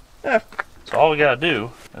 Yeah. So all we gotta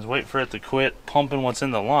do is wait for it to quit pumping what's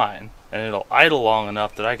in the line, and it'll idle long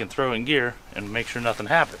enough that I can throw in gear and make sure nothing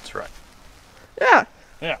happens, right? Yeah.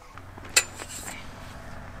 Yeah.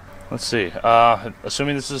 Let's see.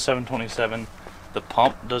 Assuming this is a 727, the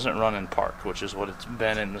pump doesn't run in park, which is what it's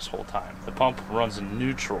been in this whole time. The pump runs in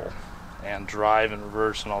neutral and drive and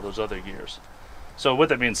reverse and all those other gears. So with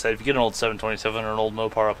that being said, if you get an old 727 or an old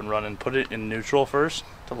Mopar up and running, put it in neutral first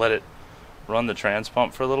to let it run the trans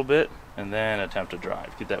pump for a little bit, and then attempt to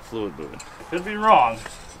drive. Get that fluid moving. Could be wrong,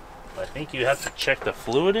 but I think you have to check the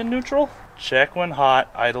fluid in neutral. Check when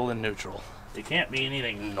hot, idle in neutral. It can't be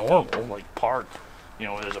anything normal, like park. You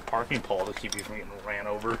know, where there's a parking pole to keep you from getting ran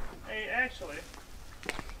over. Hey, actually,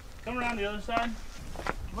 come around the other side.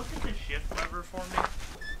 Look at the shift lever for me.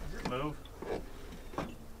 Does it move?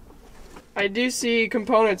 I do see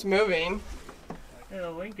components moving. Yeah,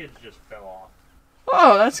 the linkage just fell off.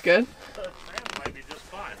 Oh, that's good. The trans might be just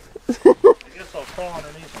fine. I guess I'll crawl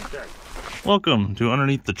underneath and check. Welcome to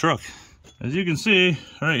Underneath the Truck. As you can see,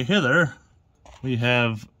 right here there, we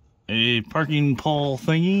have a parking pole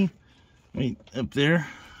thingy right up there,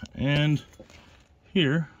 and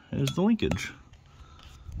here is the linkage.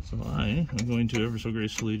 So I am going to ever so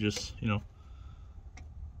gracefully just, you know,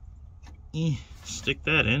 stick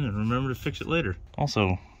that in and remember to fix it later.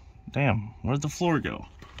 Also, damn, where'd the floor go?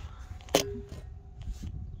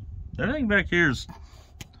 Everything back here is,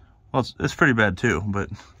 well, it's pretty bad too, but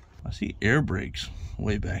I see air brakes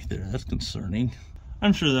way back there. That's concerning.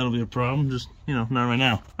 I'm sure that'll be a problem, just, you know, not right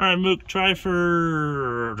now. All right, Mook, try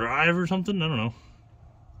for drive or something? I don't know.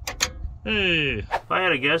 Hey, if I had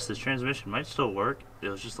to guess, this transmission might still work. It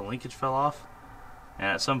was just the linkage fell off. And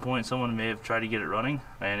at some point, someone may have tried to get it running,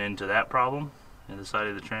 ran into that problem, and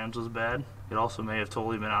decided the trans was bad. It also may have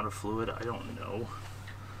totally been out of fluid. I don't know.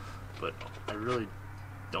 But I really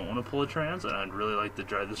don't want to pull a trans, and I'd really like to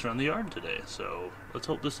drive this around the yard today. So let's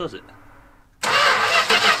hope this does it.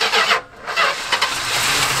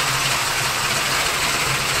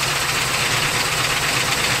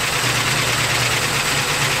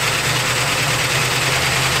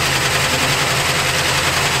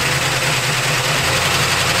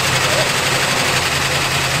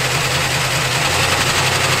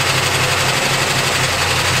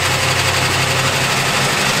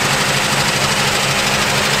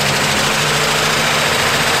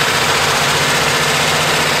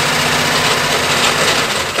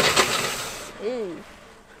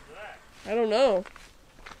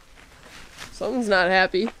 Something's not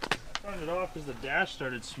happy. Turned it off because the dash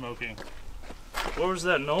started smoking. What was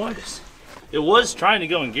that noise? It was trying to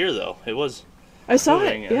go in gear though. It was. I saw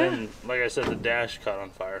moving, it. Yeah. And then, like I said, the dash caught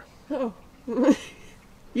on fire. Oh.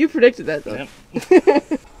 You predicted that though.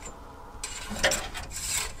 Yep.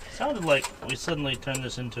 Sounded like we suddenly turned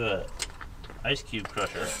this into a ice cube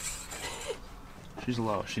crusher. She's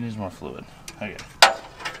low. She needs more fluid. Okay.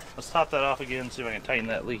 Let's top that off again. See if I can tighten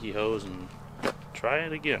that leaky hose and try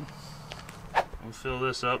it again. We'll fill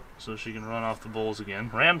this up so she can run off the bowls again.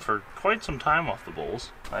 Ran for quite some time off the bowls.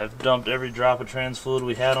 I've dumped every drop of trans fluid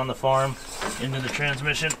we had on the farm into the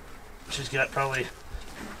transmission. She's got probably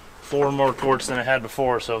 4 more quarts than I had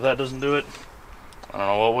before, so if that doesn't do it, I don't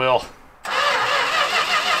know what will.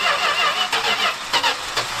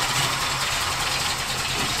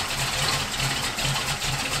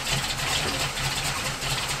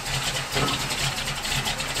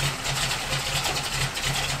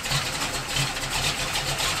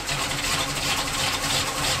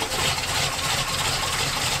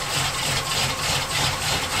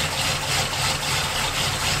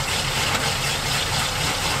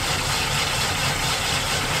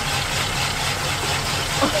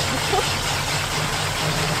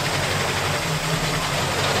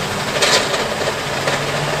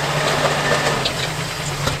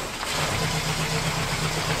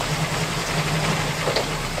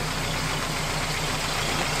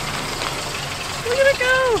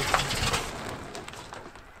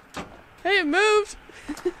 Hey, it moved!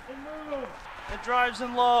 It drives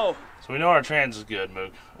in low. So we know our trans is good,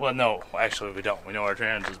 Mook. Well, no, actually we don't. We know our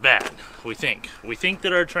trans is bad. We think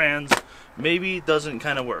that our trans maybe doesn't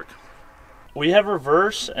kind of work. We have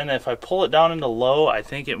reverse, and if I pull it down into low, I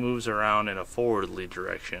think it moves around in a forwardly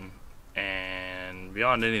direction. And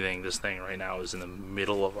beyond anything, this thing right now is in the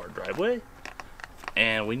middle of our driveway,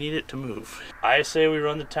 and we need it to move. I say we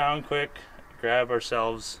run to town quick, grab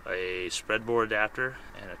ourselves a spreadboard adapter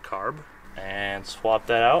and a carb, and swap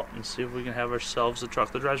that out and see if we can have ourselves a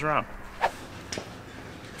truck that drives around.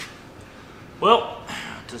 Well,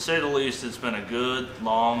 to say the least, it's been a good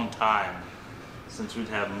long time since we'd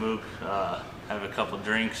have Mook have a couple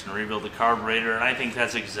drinks and rebuild the carburetor, and I think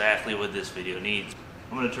that's exactly what this video needs.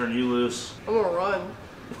 I'm gonna turn you loose. I'm gonna run.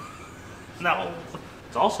 No.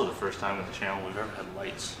 It's also the first time on the channel we've ever had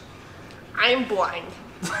lights. I'm blind.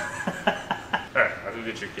 Alright, I'll go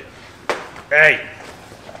get your kid. Hey!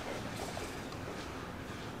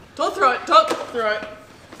 Don't throw it, don't throw it.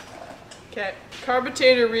 Okay,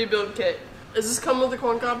 carburetor rebuild kit. Does this come with a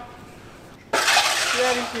corn cob? Get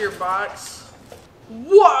out of here, box.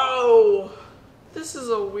 Whoa! This is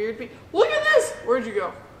a weird piece. Look at this! Where'd you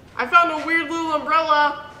go? I found a weird little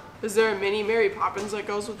umbrella. Is there a mini Mary Poppins that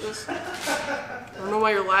goes with this? I don't know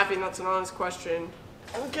why you're laughing, that's an honest question.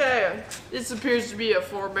 Okay, this appears to be a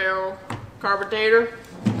 4-barrel carburetor.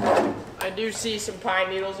 I do see some pine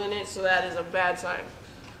needles in it, so that is a bad sign.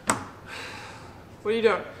 What are you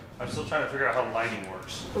doing? I'm still trying to figure out how lighting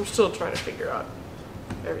works. I'm still trying to figure out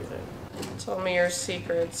everything. Tell me your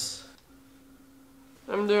secrets.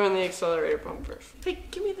 I'm doing the accelerator pump first. Hey,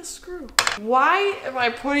 give me the screw. Why am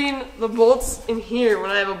I putting the bolts in here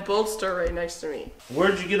when I have a bolster right next to me?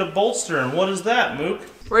 Where'd you get a bolster, and what is that, Mook?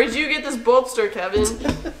 Where'd you get this bolster, Kevin?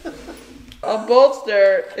 A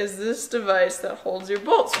bolster is this device that holds your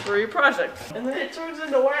bolts for your project. And then it turns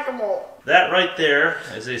into whack-a-mole. That right there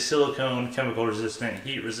is a silicone, chemical resistant,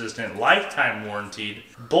 heat resistant, lifetime warranted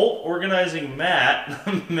bolt organizing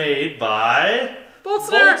mat made by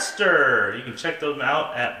Bolster. You can check them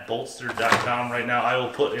out at bolster.com right now. I will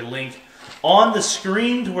put a link on the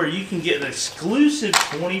screen to where you can get an exclusive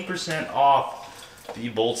 20% off the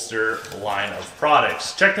Bolster line of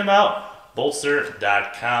products. Check them out,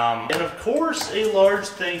 bolster.com. And of course, a large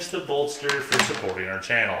thanks to Bolster for supporting our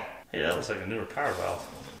channel. Hey, that looks like a newer power valve.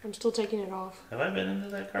 I'm still taking it off. Have I been into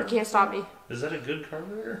that carburetor? You can't stop me. Is that a good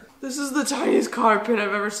carburetor? This is the tiniest carpet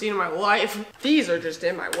I've ever seen in my life. These are just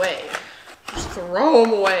in my way. Just throw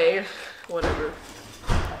them away. Whatever.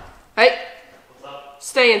 Hey! What's up?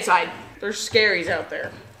 Stay inside. There's scaries out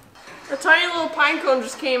there. A tiny little pine cone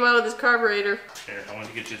just came out of this carburetor. Here, I want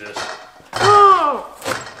to get you this. Oh!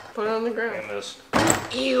 Put it on the ground. And this.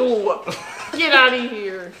 Ew! Get out of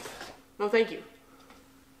here. No, thank you.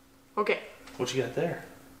 Okay. What you got there?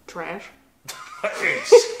 Trash.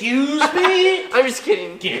 Excuse me? I'm just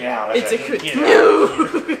kidding. Get out of It's it. a good no.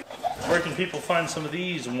 Where can people find some of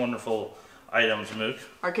these wonderful items, Mook?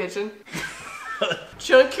 Our kitchen.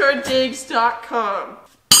 JunkyardDigs.com.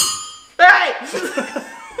 Hey!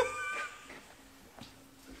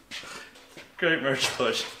 Great merch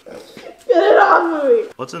push. Get it off of me!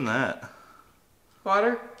 What's in that?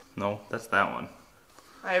 Water? No, that's that one.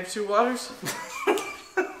 I have 2 waters.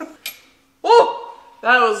 Oh!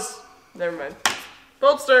 That was... Never mind.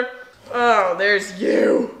 Bolster. Oh, there's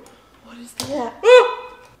you. What is that?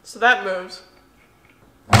 Oh! So that moves.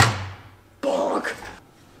 Bonk.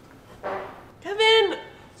 Kevin!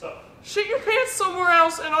 What's up? Shit your pants somewhere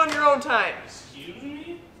else and on your own time. Excuse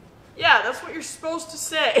me? Yeah, that's what you're supposed to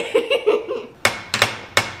say.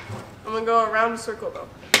 I'm gonna go around the circle though.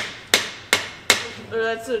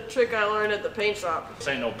 That's a trick I learned at the paint shop. This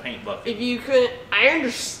ain't no paint bucket. If you couldn't, I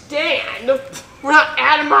understand. We're not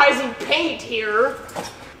atomizing paint here.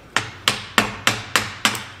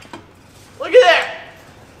 Look at that.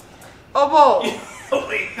 A bowl. Oh,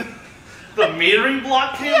 wait. The metering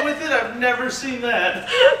block came with it? I've never seen that.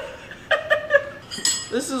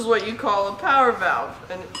 This is what you call a power valve,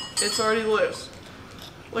 and it's already loose.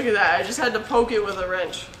 Look at that, I just had to poke it with a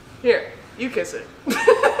wrench. Here, you kiss it.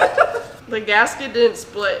 The gasket didn't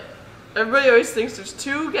split. Everybody always thinks there's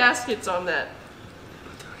 2 gaskets on that.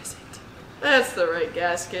 But there isn't. That's the right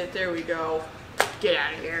gasket, there we go. Get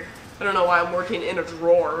out of here. I don't know why I'm working in a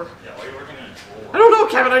drawer. Yeah, why are you working in a drawer? I don't know,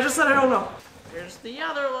 Kevin, I just said I don't know. Here's the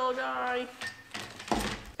other little guy.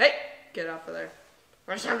 Hey, get off of there.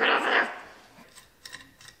 Get off of there.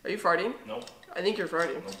 Are you farting? Nope. I think you're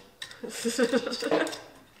farting. Nope.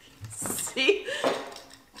 See?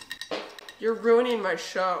 You're ruining my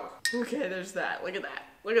show. Okay, there's that. Look at that.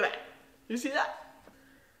 Look at that. You see that?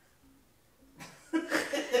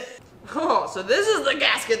 Oh, so this is the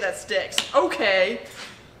gasket that sticks. Okay.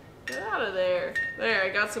 Get out of there. There, I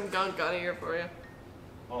got some gunk on here for you.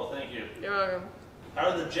 Oh, thank you. You're welcome.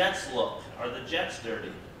 How do the jets look? Are the jets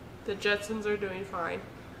dirty? The Jetsons are doing fine.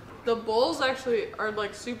 The bowls actually are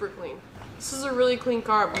like super clean. This is a really clean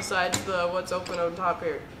car besides the what's open on top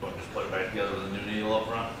here. We'll just put it back together with a new needle up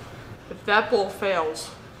front. If that bowl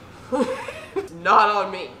fails, it's not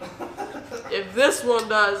on me. If this one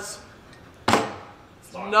does,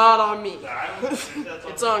 it's not on me.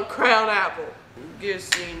 It's on Crown Apple. I'm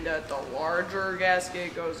guessing that the larger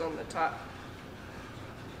gasket goes on the top.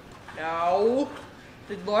 No.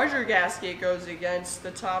 The larger gasket goes against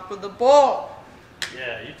the top of the bowl.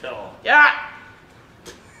 Yeah, you tell them. Yeah!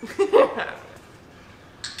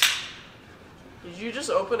 Did you just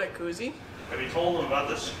open a koozie? Have you told them about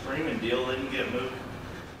the screaming deal they can get, Mook?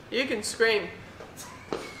 You can scream.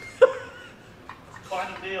 Quite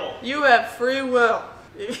a deal. You have free will.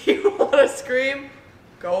 If you want to scream,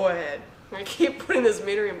 go ahead. I keep putting this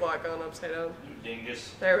metering block on upside down. You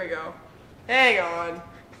dingus. There we go. Hang on.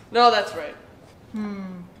 No, that's right.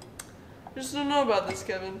 Just don't know about this,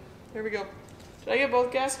 Kevin. There we go. Did I get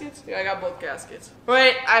both gaskets? Yeah, I got both gaskets.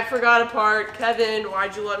 Wait, I forgot a part. Kevin,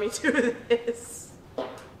 why'd you let me do this?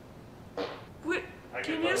 What?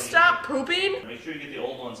 Can you stop pooping? Make sure you get the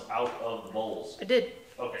old ones out of the bowls. I did.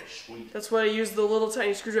 Okay, sweet. That's what I used the little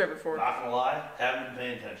tiny screwdriver for. Not gonna lie, haven't been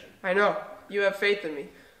paying attention. I know. You have faith in me.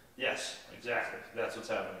 Yes, exactly. That's what's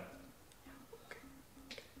happening.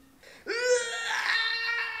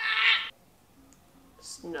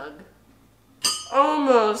 Snug.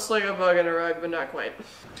 Almost like a bug in a rug, but not quite.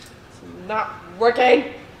 It's not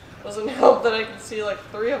working. Doesn't help that I can see like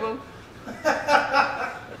 3 of them.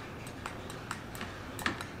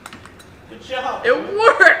 Good job. It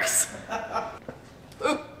works!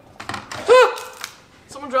 Ooh.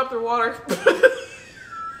 Someone dropped their water.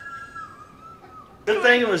 Good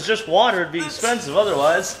thing it was just water. It'd be expensive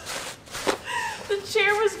otherwise. The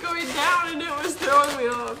chair was going down and it was throwing me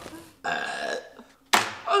off.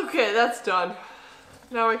 Okay, that's done.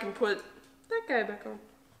 Now I can put that guy back on.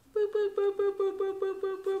 Boop, boop, boop, boop, boop, boop, boop,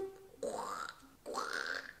 boop, boop.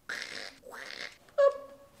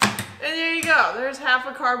 Boop. And there you go. There's half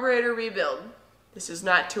a carburetor rebuild. This is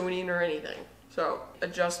not tuning or anything. So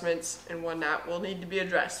adjustments and whatnot will need to be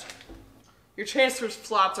addressed. Your transfer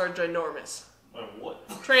slots are ginormous. What?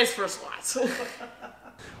 Transfer slots.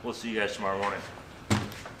 We'll see you guys tomorrow morning.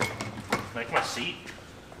 Make my seat.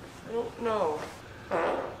 I don't know.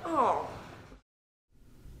 Oh.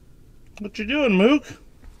 What you doing, Mook?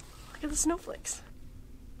 Look at the snowflakes.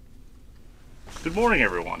 Good morning,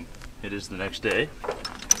 everyone. It is the next day.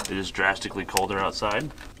 It is drastically colder outside.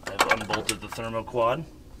 I've unbolted the thermoquad.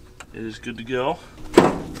 It is good to go.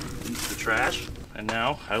 Into the trash. And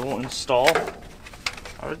now I will install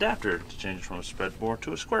our adapter to change it from a spread bore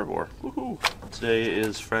to a square bore. Woohoo! Today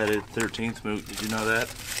is Friday the 13th, Mook. Did you know that?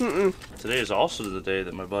 Mm-mm. Today is also the day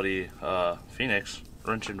that my buddy Phoenix,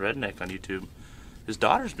 Wrenchin' Redneck on YouTube, his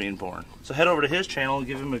daughter's being born. So head over to his channel and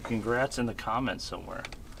give him a congrats in the comments somewhere.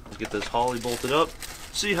 We'll get this Holly bolted up,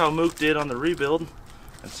 see how Mook did on the rebuild,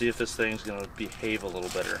 and see if this thing's gonna behave a little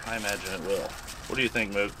better. I imagine it will. What do you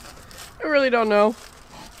think, Mook? I really don't know.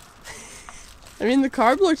 I mean, the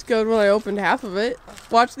carb looked good when I opened half of it.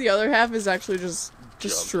 Watch, the other half is actually just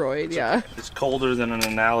destroyed, yeah. It's colder than an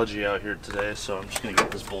analogy out here today, so I'm just gonna get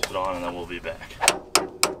this bolted on and then we'll be back.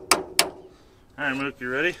 Alright, Mook, you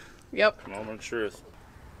ready? Yep. Moment of truth.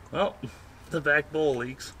 Well, the back bowl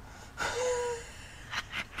leaks.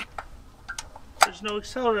 There's no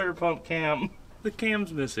accelerator pump cam. The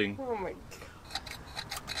cam's missing. Oh my god.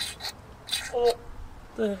 Oh,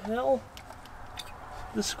 the hell?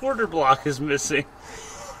 The squirter block is missing.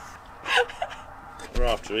 We're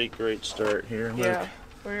off to a great start here. Mook. Yeah,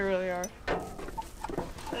 we really are.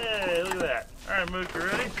 Hey, look at that. Alright, Mook, you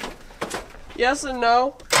ready? Yes and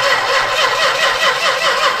no.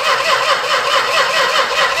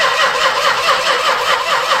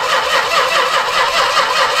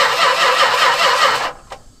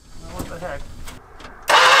 What the heck?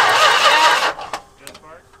 Good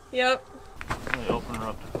spark? Yep. Let me open her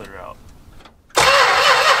up to clear out.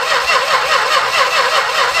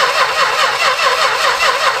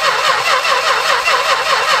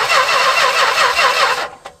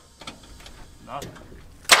 Nothing.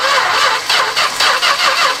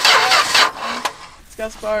 It's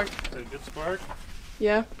got spark. Is it a good spark?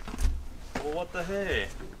 Yeah. Well, what the hey?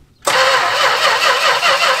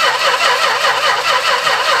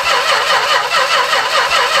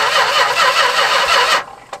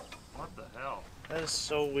 What the hell? That is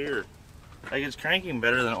so weird. Like, it's cranking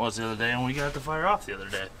better than it was the other day, and we got it to fire off the other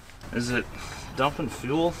day. Is it dumping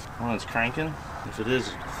fuel when it's cranking? If it is,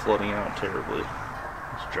 it's flooding out terribly.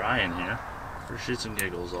 It's dry in here. For shits and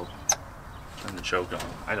giggles, I'll turn the choke on.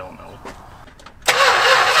 I don't know.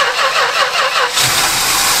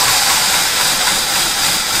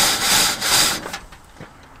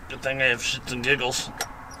 Good thing I have shits and giggles.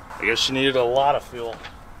 I guess she needed a lot of fuel.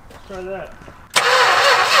 Let's try that.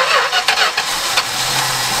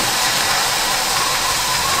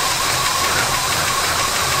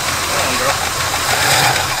 Come on, girl.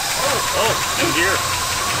 Oh, in gear.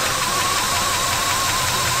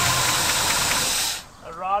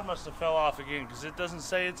 That rod must have fell off again because it doesn't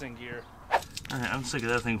say it's in gear. Alright, I'm sick of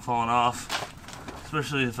that thing falling off.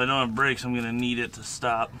 Especially if I don't have brakes, I'm gonna need it to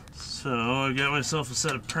stop. So I got myself a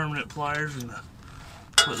set of permanent pliers. I'm gonna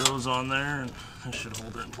put those on there and that should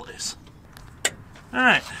hold it in place.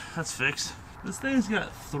 Alright, that's fixed. This thing's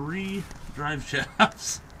got 3 drive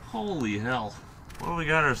shafts. Holy hell. What have we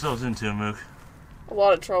got ourselves into, Mook? A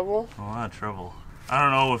lot of trouble. A lot of trouble. I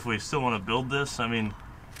don't know if we still want to build this. I mean,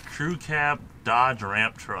 crew cab Dodge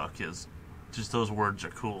ramp truck is just, those words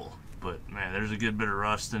are cool. But man, there's a good bit of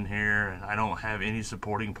rust in here, and I don't have any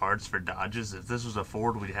supporting parts for Dodges. If this was a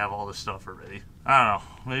Ford, we'd have all this stuff already. I don't know.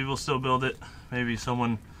 Maybe we'll still build it. Maybe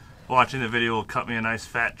someone watching the video will cut me a nice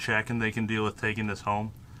fat check and they can deal with taking this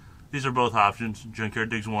home. These are both options.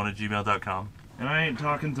 JunkyardDigs1@gmail.com. And I ain't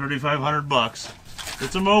talking $3,500.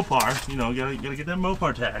 It's a Mopar. You know, gotta get that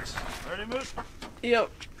Mopar tax. Ready, Mook? Yep.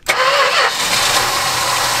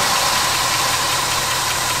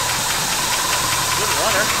 Good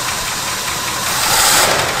runner.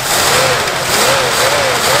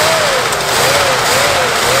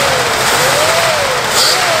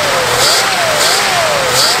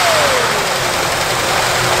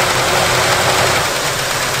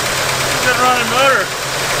 Good running motor.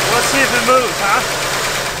 Let's see if it moves, huh?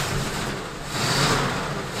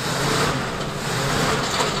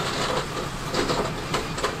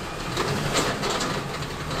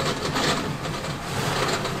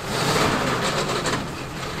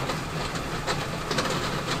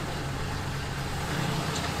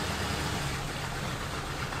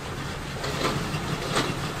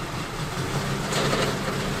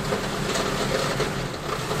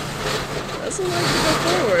 Doesn't like to go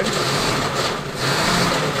forward.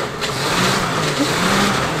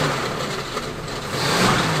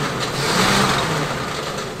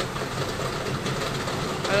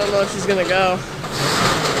 I don't know if she's gonna go.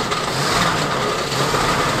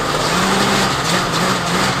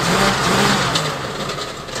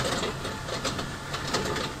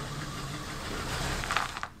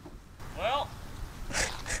 Well,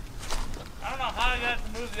 I don't know how I got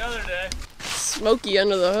to move the other day. Smoky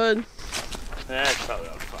under the hood. That's probably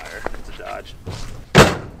on fire. It's a Dodge.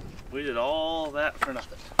 We did all that for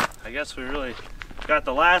nothing. I guess we really got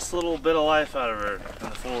the last little bit of life out of her in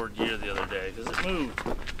the forward gear the other day because it moved.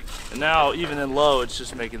 And now, even in low, it's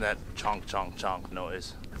just making that chonk, chonk, chonk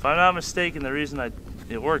noise. If I'm not mistaken, the reason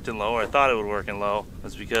it worked in low, or I thought it would work in low,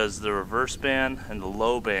 was because the reverse band and the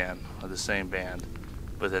low band are the same band.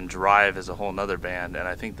 But then drive is a whole nother band, and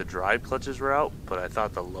I think the drive clutches were out, but I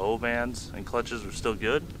thought the low bands and clutches were still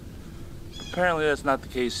good. Apparently that's not the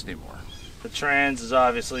case anymore. The trans is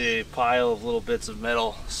obviously a pile of little bits of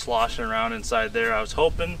metal sloshing around inside there. I was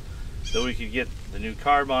hoping that we could get the new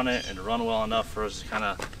carb on it and run well enough for us to kind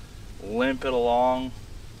of limp it along,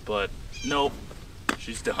 but nope,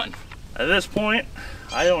 she's done. At this point,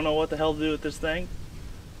 I don't know what the hell to do with this thing.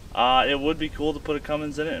 It would be cool to put a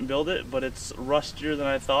Cummins in it and build it, but it's rustier than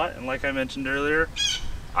I thought, and like I mentioned earlier,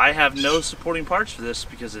 I have no supporting parts for this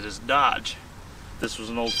because it is Dodge. If this was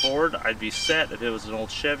an old Ford, I'd be set. If it was an old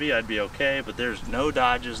Chevy, I'd be okay, but there's no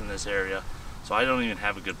Dodges in this area, so I don't even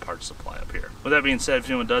have a good parts supply up here. With that being said, if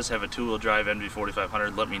anyone does have a two-wheel drive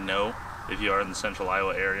NV4500, let me know if you are in the central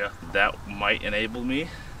Iowa area. That might enable me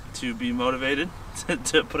to be motivated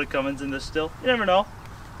to put a Cummins in this still. You never know.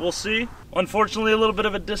 We'll see. Unfortunately, a little bit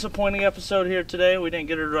of a disappointing episode here today. We didn't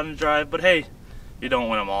get her to run and drive, but hey, you don't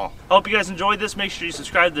win them all. I hope you guys enjoyed this. Make sure you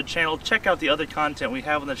subscribe to the channel. Check out the other content we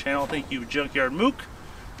have on the channel. Thank you, Junkyard Mook,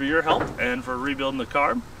 for your help and for rebuilding the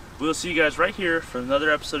carb. We'll see you guys right here for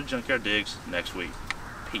another episode of Junkyard Digs next week.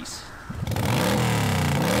 Peace.